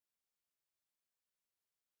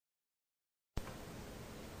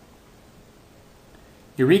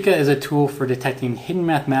Eureqa is a tool for detecting hidden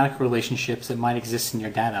mathematical relationships that might exist in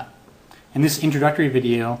your data. In this introductory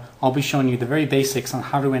video, I'll be showing you the very basics on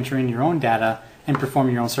how to enter in your own data and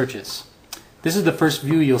perform your own searches. This is the first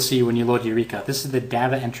view you'll see when you load Eureqa. This is the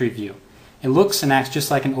data entry view. It looks and acts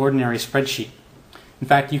just like an ordinary spreadsheet. In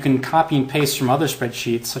fact, you can copy and paste from other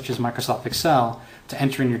spreadsheets, such as Microsoft Excel, to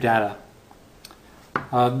enter in your data.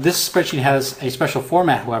 This spreadsheet has a special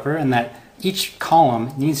format, however, in that each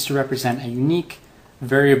column needs to represent a unique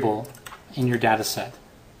variable in your data set.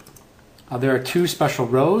 There are two special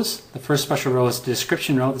rows. The first special row is the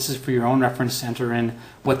description row. This is for your own reference to enter in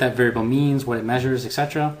what that variable means, what it measures,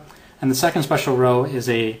 etc. And the second special row is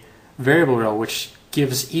a variable row, which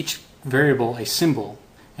gives each variable a symbol.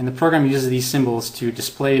 And the program uses these symbols to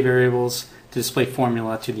display variables, to display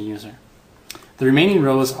formula to the user. The remaining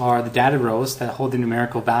rows are the data rows that hold the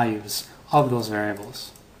numerical values of those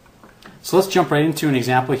variables. So let's jump right into an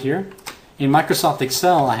example here. In Microsoft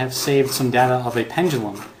Excel, I have saved some data of a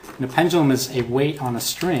pendulum. And a pendulum is a weight on a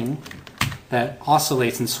string that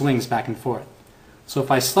oscillates and swings back and forth. So if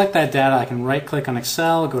I select that data, I can right-click on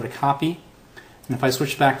Excel, go to Copy, and if I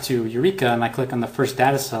switch back to Eureqa and I click on the first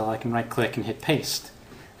data cell, I can right-click and hit Paste.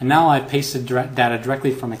 And now I've pasted data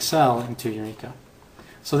directly from Excel into Eureqa.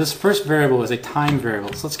 So this first variable is a time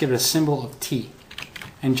variable, so let's give it a symbol of t.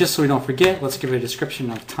 And just so we don't forget, let's give it a description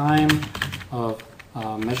of time of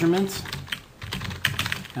measurement.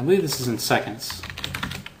 I believe this is in seconds.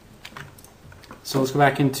 So let's go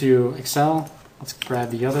back into Excel. Let's grab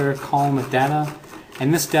the other column of data.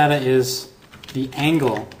 And this data is the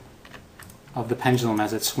angle of the pendulum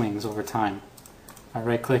as it swings over time. I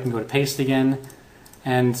right click and go to paste again.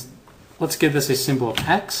 And let's give this a symbol of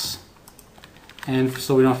x. And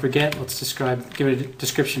so we don't forget, let's give it a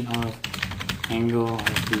description of angle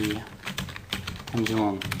of the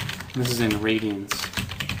pendulum. And this is in radians.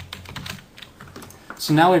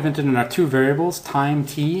 So now we've entered in our two variables, time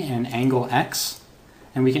t and angle x.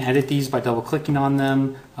 And we can edit these by double-clicking on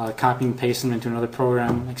them, copying and pasting them into another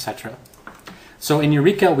program, etc. So in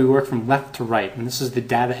Eureqa, we work from left to right, and this is the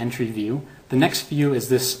data entry view. The next view is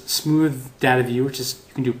this smooth data view, which is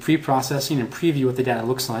you can do pre-processing and preview what the data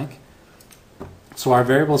looks like. So our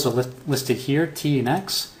variables are listed here, t and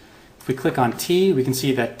x. If we click on t, we can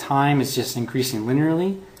see that time is just increasing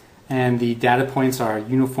linearly, and the data points are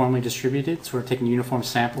uniformly distributed, so we're taking uniform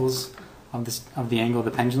samples of the angle of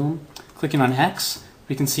the pendulum. Clicking on x,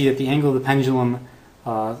 we can see that the angle of the pendulum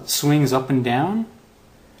swings up and down,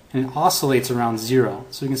 and it oscillates around 0.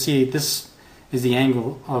 So we can see this is the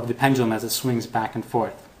angle of the pendulum as it swings back and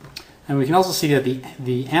forth. And we can also see that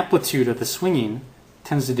the amplitude of the swinging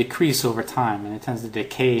tends to decrease over time, and it tends to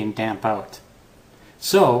decay and damp out.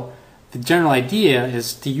 So the general idea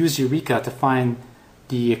is to use Eureqa to find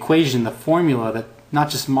the equation, the formula that not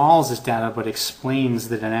just models this data, but explains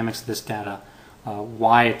the dynamics of this data.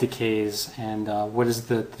 Why it decays, and what is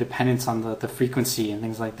the dependence on the frequency and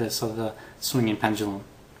things like this of the swinging pendulum.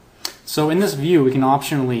 So in this view, we can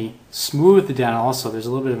optionally smooth the data also. There's a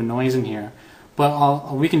little bit of a noise in here,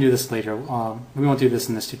 but we can do this later. We won't do this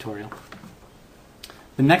in this tutorial.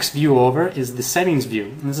 The next view over is the settings view.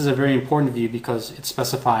 And this is a very important view because it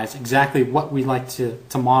specifies exactly what we like to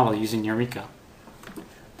model using Eureqa.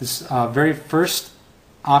 This very first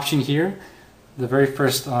option here, the very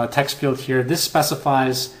first text field here, this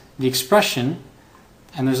specifies the expression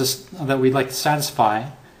and there's that we'd like to satisfy,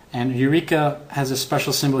 and Eureqa has a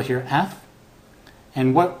special symbol here, f,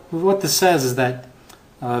 and what this says is that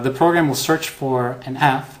the program will search for an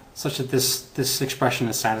f such that this expression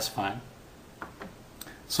is satisfied.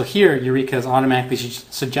 So here Eureqa has automatically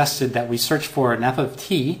suggested that we search for an f of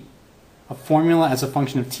t, a formula as a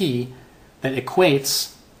function of t that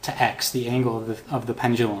equates to x, the angle of the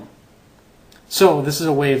pendulum. So this is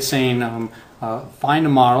a way of saying find a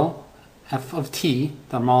model, f of t,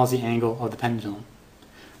 that models the angle of the pendulum.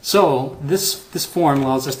 So this form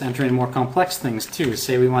allows us to enter in more complex things too.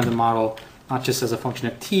 Say we want to model not just as a function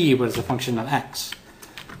of t, but as a function of x.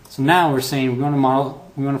 So now we're saying we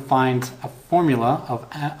want to find a formula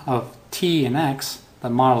of t and x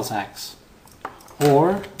that models x.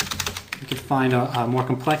 Or we could find a more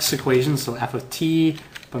complex equation, so f of t,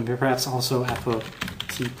 but perhaps also f of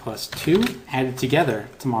t plus 2 added together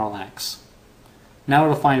to model x. Now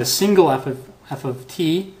it'll find a single f of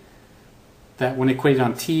t that when equated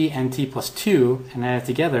on t and t plus 2 and added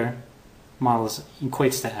together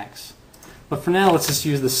equates to x. But for now, let's just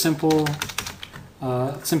use the simple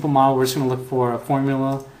model. We're just going to look for a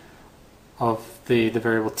formula of the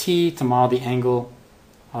variable t to model the angle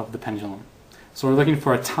of the pendulum. So we're looking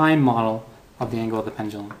for a time model of the angle of the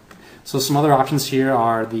pendulum. So some other options here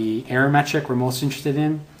are the error metric we're most interested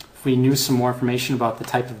in, if we knew some more information about the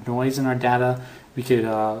type of noise in our data, we could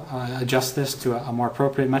adjust this to a more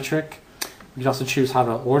appropriate metric. We could also choose how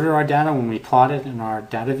to order our data when we plot it in our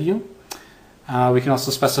data view. We can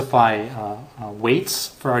also specify weights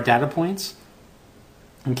for our data points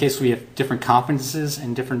in case we have different confidences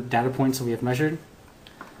in different data points that we have measured.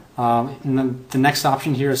 And then the next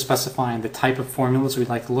option here is specifying the type of formulas we'd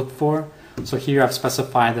like to look for. So here I've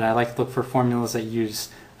specified that I like to look for formulas that use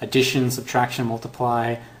addition, subtraction,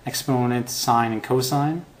 multiply, exponent, sine, and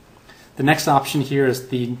cosine. The next option here is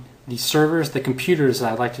the servers, the computers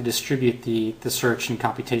that I'd like to distribute the search and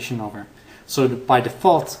computation over. So by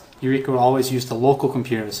default, Eureqa will always use the local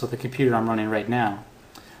computer, so the computer I'm running right now.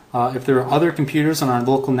 If there are other computers on our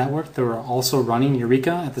local network that are also running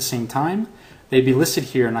Eureqa at the same time, they'd be listed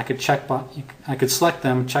here, and I could select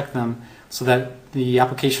them, check them, so that the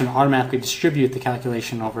application will automatically distribute the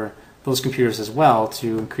calculation over those computers as well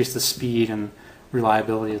to increase the speed and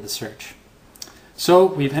reliability of the search. So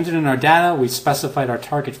we've entered in our data, we've specified our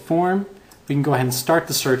target form. We can go ahead and start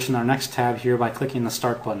the search in our next tab here by clicking the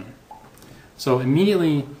Start button. So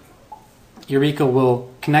immediately Eureqa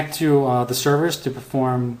will connect to the servers to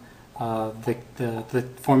perform the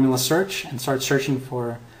formula search and start searching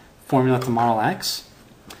for formula to model X.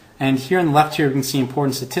 And here on the left here we can see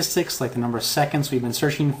important statistics like the number of seconds we've been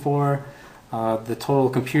searching for, the total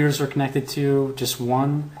computers we're connected to, just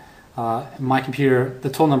one. My computer, the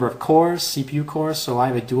total number of cores, CPU cores, so I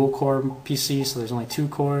have a dual core PC, so there's only 2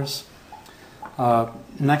 cores.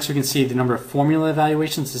 Next we can see the number of formula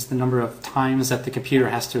evaluations. This is the number of times that the computer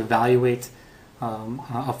has to evaluate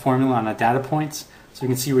a formula on a data point. So you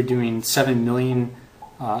can see we're doing 7 million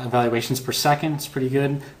evaluations per second. It's pretty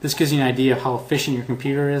good. This gives you an idea of how efficient your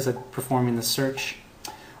computer is at performing the search.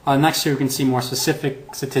 Next here we can see more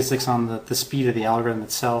specific statistics on the speed of the algorithm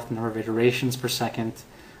itself, the number of iterations per second,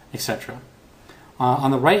 etc.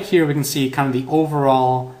 On the right here we can see kind of the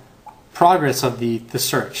overall progress of the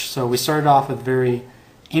search. So we started off with very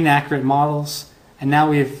inaccurate models, and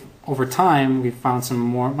now over time we've found some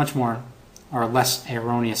much more or less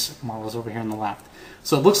erroneous models over here on the left.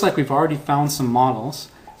 So it looks like we've already found some models.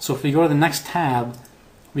 So if we go to the next tab,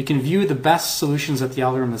 we can view the best solutions that the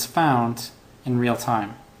algorithm has found in real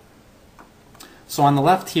time. So on the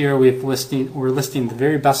left here we're listing the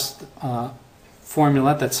very best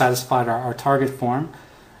formula that satisfied our target form.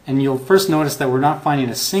 And you'll first notice that we're not finding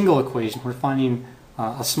a single equation, we're finding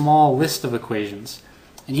a small list of equations.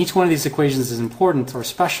 And each one of these equations is important or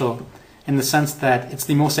special in the sense that it's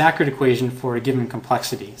the most accurate equation for a given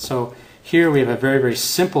complexity. So here we have a very, very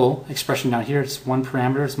simple expression down here. It's one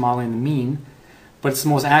parameter, it's modeling the mean, but it's the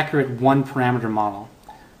most accurate one parameter model.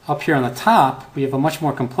 Up here on the top, we have a much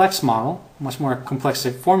more complex model, much more complex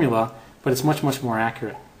formula, but it's much, much more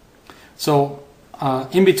accurate. So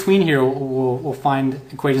in between here, we'll find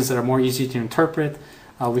equations that are more easy to interpret.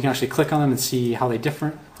 We can actually click on them and see how they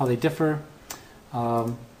differ.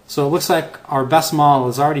 So it looks like our best model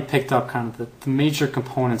has already picked up kind of the major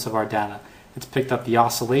components of our data. It's picked up the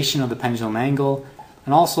oscillation of the pendulum angle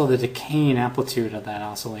and also the decaying amplitude of that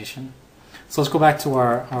oscillation. So let's go back to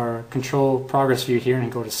our control progress view here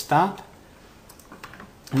and go to stop.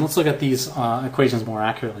 And let's look at these equations more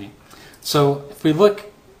accurately. So if we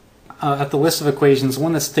look at the list of equations,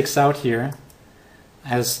 one that sticks out here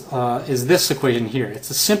is this equation here. It's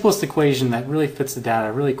the simplest equation that really fits the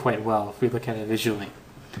data really quite well if we look at it visually.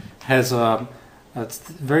 It has it's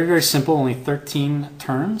very, very simple, only 13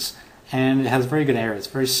 terms, and it has very good error. It's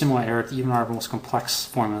very similar error to even our most complex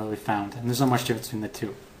formula that we found, and there's not much difference between the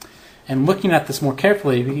two. And looking at this more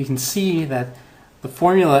carefully, we can see that the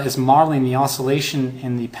formula is modeling the oscillation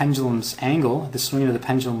in the pendulum's angle, the swing of the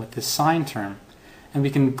pendulum with this sine term. And we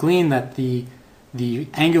can glean that the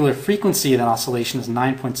angular frequency of that oscillation is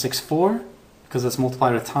 9.64 because it's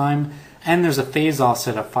multiplied with time, and there's a phase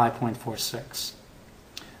offset of 5.46.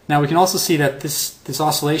 Now we can also see that this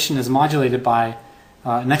oscillation is modulated by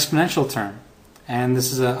an exponential term, and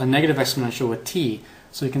this is a negative exponential with t.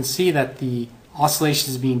 So you can see that the oscillation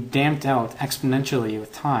is being damped out exponentially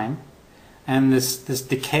with time, and this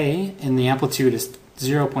decay in the amplitude is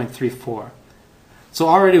 0.34. So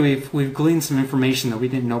already we've gleaned some information that we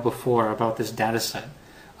didn't know before about this data set.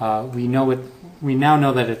 We now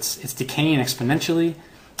know that it's decaying exponentially,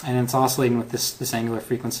 and it's oscillating with this angular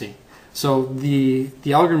frequency. So the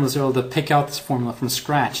algorithm was able to pick out this formula from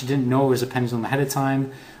scratch. It didn't know it was a pendulum ahead of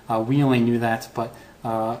time. We only knew that, but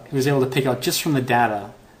it was able to pick out just from the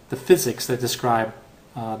data the physics that describe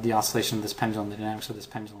the oscillation of this pendulum, the dynamics of this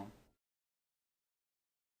pendulum.